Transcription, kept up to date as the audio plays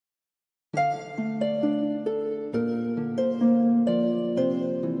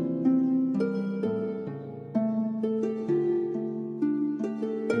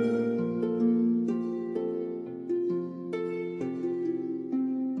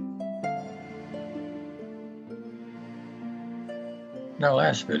In our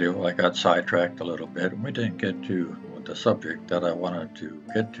last video, I got sidetracked a little bit and we didn't get to the subject that I wanted to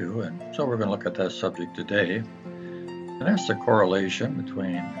get to, and so we're going to look at that subject today. And that's the correlation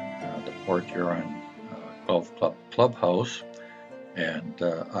between the Port Huron Golf Club clubhouse and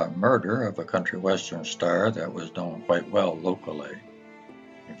a murder of a country western star that was known quite well locally.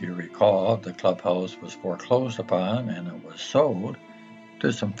 If you recall, the clubhouse was foreclosed upon and it was sold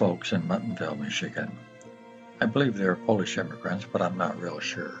to some folks in Muttonville, Michigan. I believe they were Polish immigrants, but I'm not real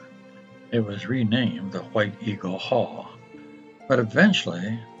sure. It was renamed the White Eagle Hall, but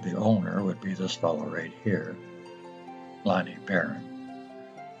eventually the owner would be this fellow right here, Lonnie Barron.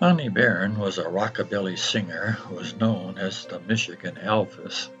 Lonnie Barron was a rockabilly singer who was known as the Michigan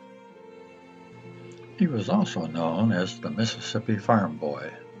Elvis. He was also known as the Mississippi Farm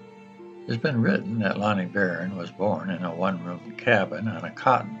Boy. It's been written that Lonnie Barron was born in a one-room cabin on a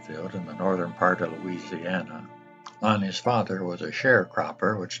cotton field in the northern part of Louisiana. Lonnie's father was a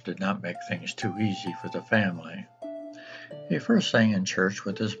sharecropper, which did not make things too easy for the family. He first sang in church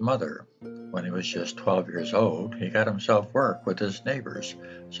with his mother. When he was just 12 years old, he got himself work with his neighbors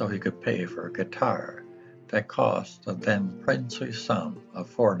so he could pay for a guitar that cost the then princely sum of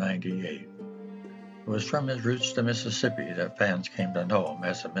 $4.98. It was from his roots to Mississippi that fans came to know him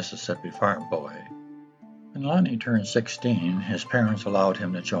as the Mississippi Farm Boy. When Lonnie turned 16, his parents allowed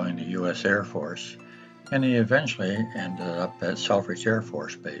him to join the U.S. Air Force, and he eventually ended up at Selfridge Air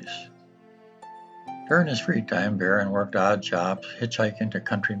Force Base. During his free time, Barron worked odd jobs, hitchhiking to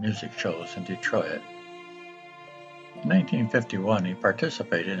country music shows in Detroit. In 1951, he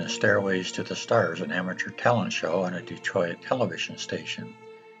participated in Stairways to the Stars, an amateur talent show on a Detroit television station.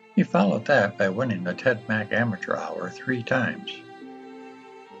 He followed that by winning the Ted Mack Amateur Hour 3 times.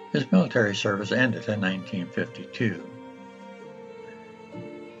 His military service ended in 1952.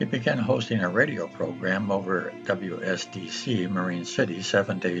 He began hosting a radio program over WSDC Marine City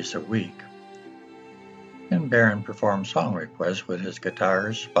 7 days a week. And Barron performed song requests with his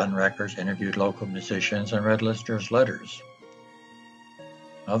guitars, spun records, interviewed local musicians, and read listeners' letters.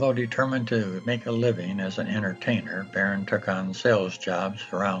 Although determined to make a living as an entertainer, Barron took on sales jobs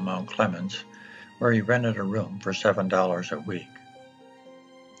around Mount Clemens, where he rented a room for $7 a week.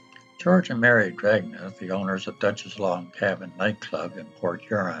 George and Mary Dragnet, the owners of Dutch's Long Cabin nightclub in Port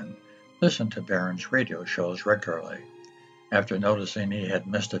Huron, listened to Barron's radio shows regularly. After noticing he had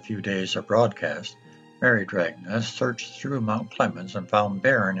missed a few days of broadcast, Mary Dragnet searched through Mount Clemens and found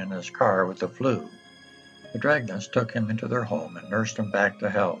Barron in his car with the flu. The Dragnets took him into their home and nursed him back to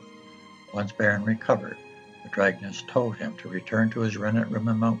health. Once Barron recovered, the Dragnets told him to return to his rented room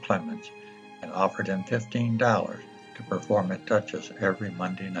in Mount Clemens and offered him $15 to perform at Dutch's every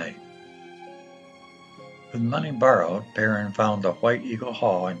Monday night. With money borrowed, Barron found the White Eagle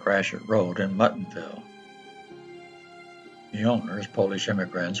Hall in Gratiot Road in Muttonville. The owners, Polish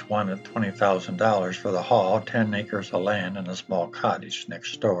immigrants, wanted $20,000 for the hall, 10 acres of land, and a small cottage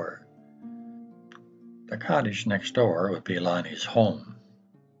next door. The cottage next door would be Lonnie's home.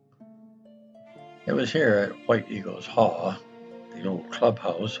 It was here at White Eagle's Hall, the old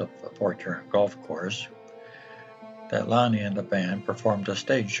clubhouse of the Port Huron Golf Course, that Lonnie and the band performed a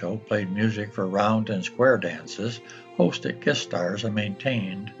stage show, played music for round and square dances, hosted guest stars, and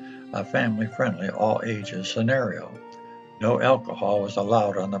maintained a family-friendly all-ages scenario. No alcohol was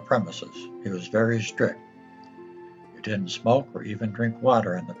allowed on the premises. He was very strict. You didn't smoke or even drink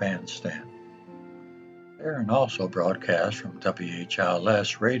water in the bandstand. Barron also broadcast from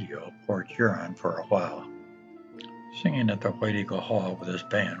WHLS Radio, Port Huron, for a while. Singing at the White Eagle Hall with his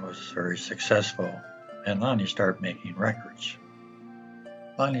band was very successful, and Lonnie started making records.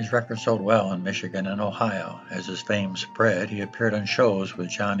 Lonnie's records sold well in Michigan and Ohio. As his fame spread, he appeared on shows with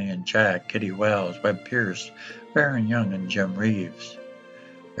Johnny and Jack, Kitty Wells, Webb Pierce, Baron Young, and Jim Reeves.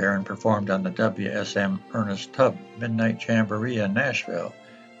 Barron performed on the WSM Ernest Tubb Midnight Jamboree in Nashville,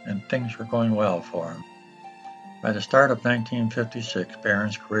 and things were going well for him. By the start of 1956,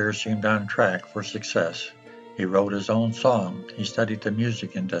 Barron's career seemed on track for success. He wrote his own songs. He studied the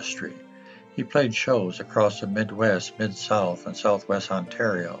music industry. He played shows across the Midwest, Mid-South, and Southwest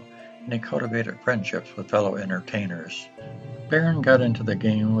Ontario, and he cultivated friendships with fellow entertainers. Barron got into the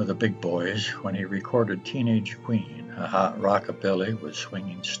game with the big boys when he recorded Teenage Queen, a hot rockabilly with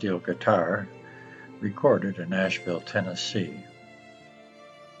swinging steel guitar, recorded in Nashville, Tennessee.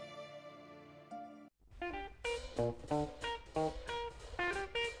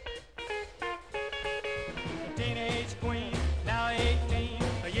 Teenage queen, now 18,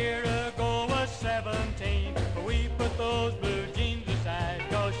 a year ago was 17. But we put those blue jeans aside,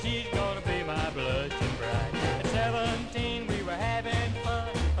 'cause she's gonna be my blushing bride. At 17 we were having fun,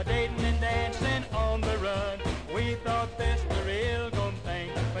 a dating and dancing on the run. We thought this was real gonna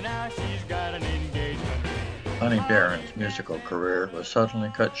Lonnie Barron's musical career was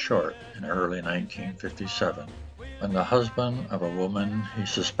suddenly cut short in early 1957 when the husband of a woman he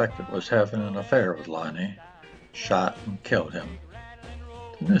suspected was having an affair with Lonnie shot and killed him.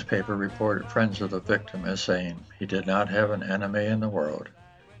 The newspaper reported friends of the victim as saying he did not have an enemy in the world,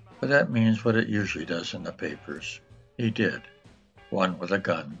 but that means what it usually does in the papers. He did, one with a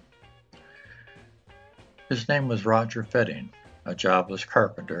gun. His name was Roger Fetting, a jobless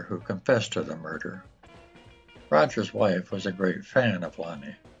carpenter who confessed to the murder. Roger's wife was a great fan of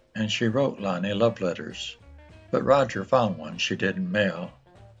Lonnie, and she wrote Lonnie love letters, but Roger found one she didn't mail.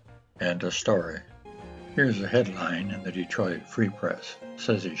 End of story. Here's a headline in the Detroit Free Press. It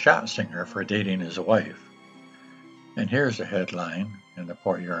says he shot singer for dating his wife. And here's a headline in the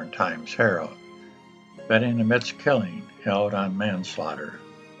Port Huron Times-Herald. Fetting admits killing, held on manslaughter.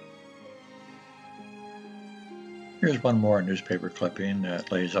 Here's one more newspaper clipping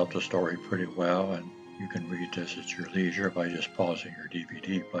that lays out the story pretty well, and you can read this at your leisure by just pausing your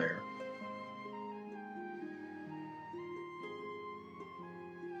DVD player.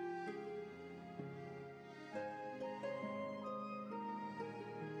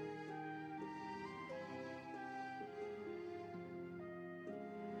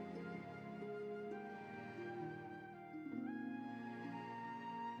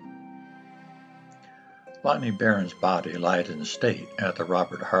 Lonnie Barron's body lied in state at the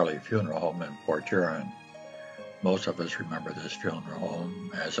Robert Harley Funeral Home in Port Huron. Most of us remember this funeral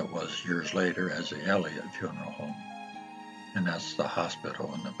home, as it was years later, as the Elliott Funeral Home, and that's the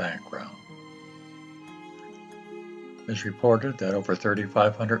hospital in the background. It's reported that over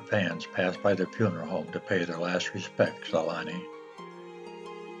 3,500 fans passed by the funeral home to pay their last respects to Lonnie.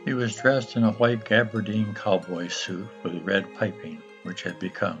 He was dressed in a white gabardine cowboy suit with red piping, which had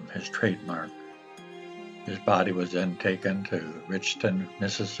become his trademark. His body was then taken to Richton,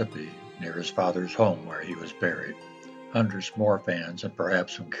 Mississippi, near his father's home where he was buried. Hundreds more fans and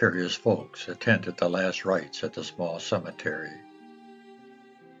perhaps some curious folks attended the last rites at the small cemetery.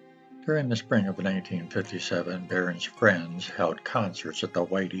 During the spring of 1957, Barron's friends held concerts at the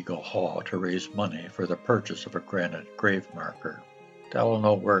White Eagle Hall to raise money for the purchase of a granite grave marker.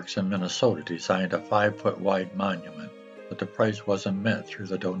 Delano Works in Minnesota designed a 5-foot-wide monument, but the price wasn't met through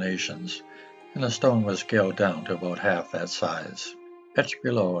the donations, and the stone was scaled down to about half that size. Etched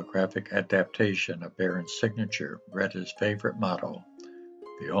below, a graphic adaptation of Barron's signature read his favorite motto: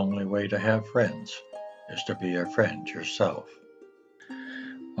 "The only way to have friends is to be a friend yourself."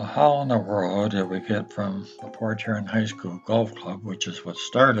 Well, how in the world did we get from the Port Huron High School Golf Club, which is what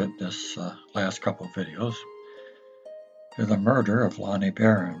started this last couple of videos, to the murder of Lonnie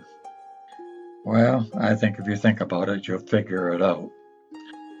Barron? Well, I think if you think about it, you'll figure it out.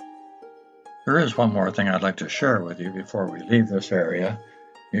 There is one more thing I'd like to share with you before we leave this area.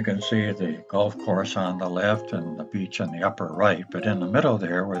 You can see the golf course on the left and the beach on the upper right, but in the middle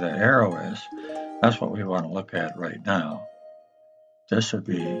there where the arrow is, that's what we want to look at right now. This would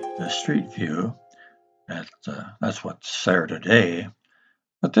be the street view. That's what's there today,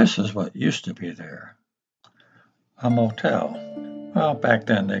 but this is what used to be there. A motel. Well, back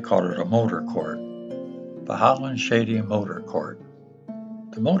then they called it a motor court. The Holland Shady Motor Court.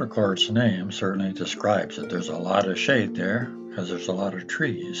 The motor court's name certainly describes it. There's a lot of shade there because there's a lot of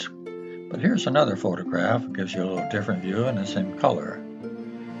trees. But here's another photograph. It gives you a little different view and it's in color.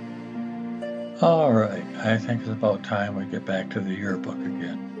 All right, I think it's about time we get back to the yearbook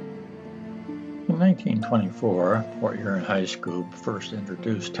again. In 1924, Port Huron High School first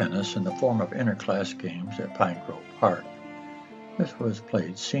introduced tennis in the form of interclass games at Pine Grove Park. This was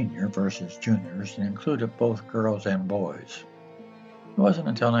played senior versus juniors and included both girls and boys. It wasn't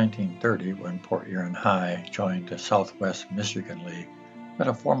until 1930, when Port Huron High joined the Southwest Michigan League, that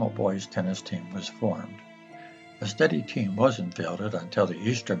a formal boys tennis team was formed. A steady team wasn't fielded until the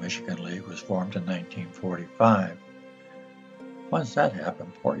Eastern Michigan League was formed in 1945. Once that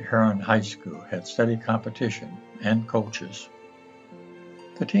happened, Port Huron High School had steady competition and coaches.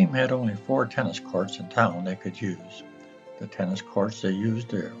 The team had only 4 tennis courts in town they could use. The tennis courts they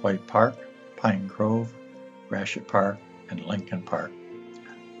used are White Park, Pine Grove, Gratiot Park, and Lincoln Park.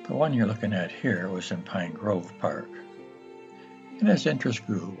 The one you're looking at here was in Pine Grove Park. And as interest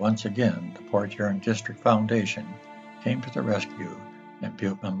grew, once again, the Port Huron District Foundation came to the rescue and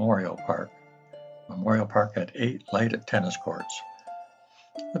built Memorial Park. Memorial Park had 8 lighted tennis courts.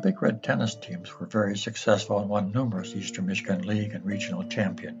 The Big Red tennis teams were very successful and won numerous Eastern Michigan League and regional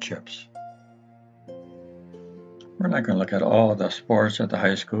championships. We're not going to look at all the sports at the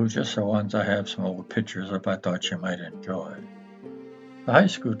high school, just the ones I have some old pictures of I thought you might enjoy. The high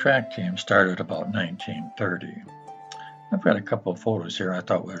school track team started about 1930. I've got a couple of photos here I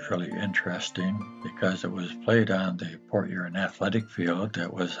thought was really interesting because it was played on the Port Huron athletic field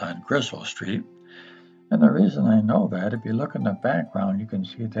that was on Griswold Street. And the reason I know that, if you look in the background, you can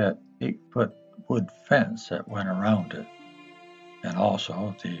see that 8-foot wood fence that went around it, and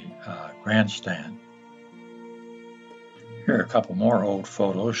also the grandstand. Here are a couple more old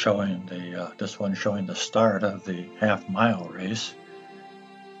photos showing this one showing the start of the half-mile race.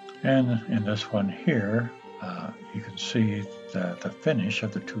 And in this one here, you can see the finish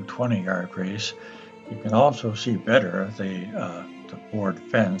of the 220-yard race. You can also see better the board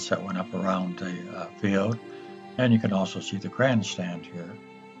fence that went up around the field, and you can also see the grandstand here.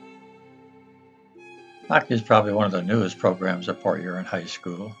 Hockey is probably one of the newest programs at Port Huron High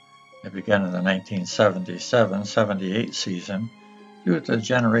School. It began in the 1977-78 season due to the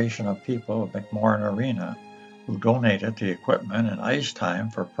generation of people at McMorran Arena who donated the equipment and ice time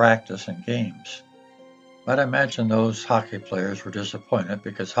for practice and games. But I imagine those hockey players were disappointed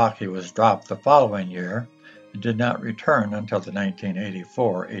because hockey was dropped the following year and did not return until the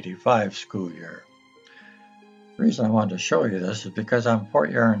 1984-85 school year. The reason I wanted to show you this is because on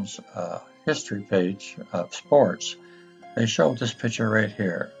Port Huron's history page of sports, they show this picture right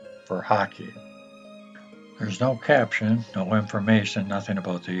here for hockey. There's no caption, no information, nothing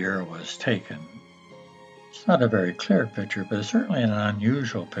about the year it was taken. It's not a very clear picture, but it's certainly an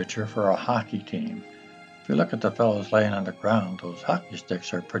unusual picture for a hockey team. If you look at the fellows laying on the ground, those hockey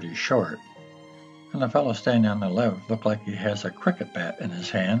sticks are pretty short. And the fellow standing on the left looks like he has a cricket bat in his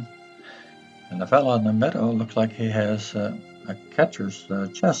hand. And the fellow in the middle looks like he has a catcher's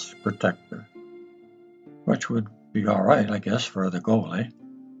chest protector, which would be all right, I guess, for the goalie.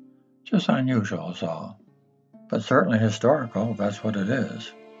 Just unusual is all. But certainly historical, that's what it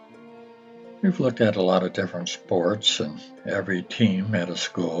is. We've looked at a lot of different sports, and every team at a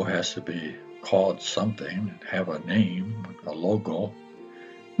school has to be called something, have a name, a logo.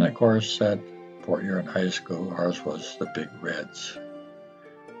 And of course, at Port Huron High School, ours was the Big Reds.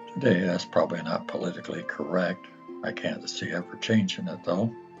 Today, that's probably not politically correct. I can't see ever changing it,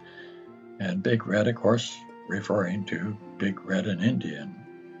 though. And Big Red, of course, referring to Big Red and Indian,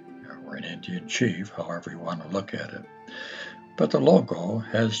 or an Indian chief, however you want to look at it. But the logo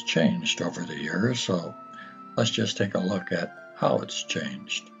has changed over the years, so let's just take a look at how it's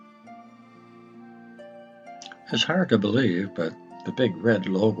changed. It's hard to believe, but the Big Red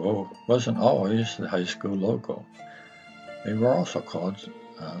logo wasn't always the high school logo. They were also called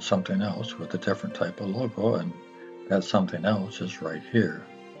something else with a different type of logo, and that something else is right here.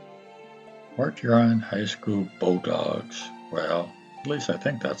 Port Huron High School Bulldogs. Well, at least I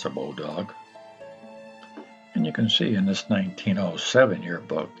think that's a bulldog. And you can see in this 1907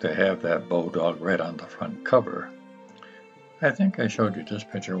 yearbook, they have that bulldog right on the front cover. I think I showed you this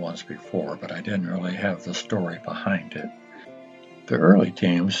picture once before, but I didn't really have the story behind it. The early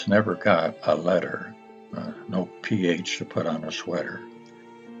teams never got a letter, no PH to put on a sweater.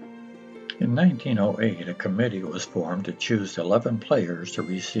 In 1908, a committee was formed to choose 11 players to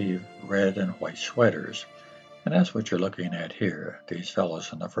receive red and white sweaters. And that's what you're looking at here. These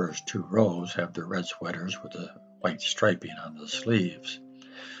fellows in the first two rows have their red sweaters with the white striping on the sleeves.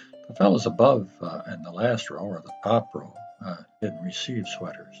 The fellows above in the last row, or the top row, didn't receive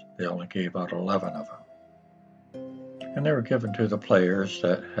sweaters. They only gave out 11 of them. And they were given to the players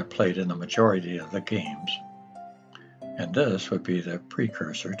that had played in the majority of the games. And this would be the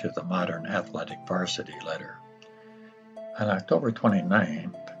precursor to the modern athletic varsity letter. On October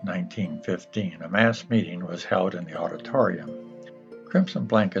 29, 1915, a mass meeting was held in the auditorium. Crimson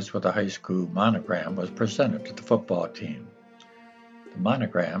blankets with a high school monogram was presented to the football team. The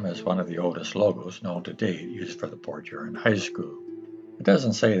monogram is one of the oldest logos known to date used for the Port Huron High School. It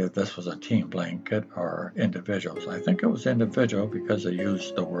doesn't say that this was a team blanket or individuals. I think it was individual because they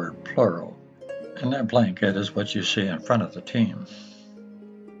used the word plural. And that blanket is what you see in front of the team.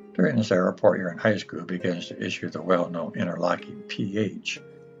 During this era, Port Huron High School begins to issue the well-known interlocking PH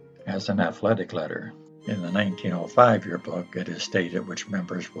as an athletic letter. In the 1905 yearbook, it is stated which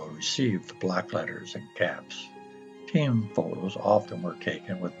members will receive the block letters and caps. Team photos often were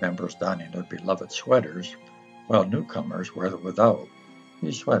taken with members donning their beloved sweaters, while newcomers were without.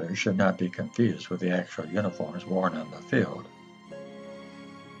 These sweaters should not be confused with the actual uniforms worn on the field.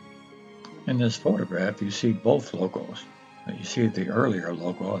 In this photograph, you see both logos. You see the earlier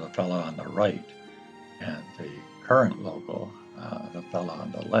logo of the fellow on the right, and the current logo, the fellow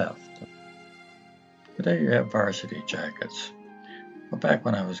on the left. Today you have varsity jackets. Well, back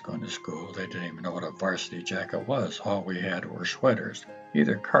when I was going to school, they didn't even know what a varsity jacket was. All we had were sweaters,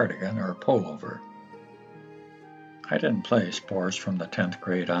 either cardigan or pullover. I didn't play sports from the 10th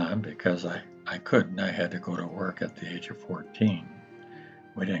grade on because I couldn't. I had to go to work at the age of 14.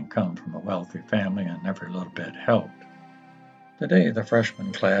 We didn't come from a wealthy family and every little bit helped. Today, the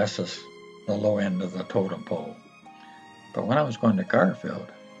freshman class is the low end of the totem pole. But when I was going to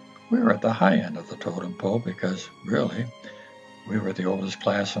Garfield, we were at the high end of the totem pole because, really, we were the oldest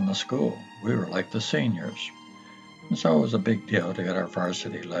class in the school. We were like the seniors. And so it was a big deal to get our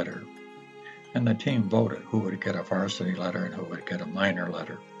varsity letter. And the team voted who would get a varsity letter and who would get a minor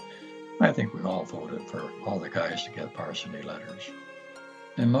letter. I think we all voted for all the guys to get varsity letters.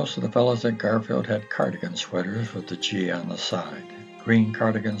 And most of the fellows at Garfield had cardigan sweaters with the G on the side. Green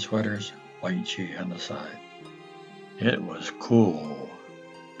cardigan sweaters, white G on the side. It was cool.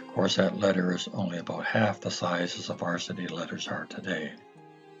 Of course, that letter is only about half the size as the varsity letters are today.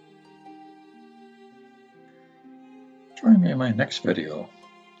 Join me in my next video,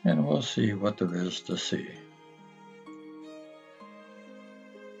 and we'll see what there is to see.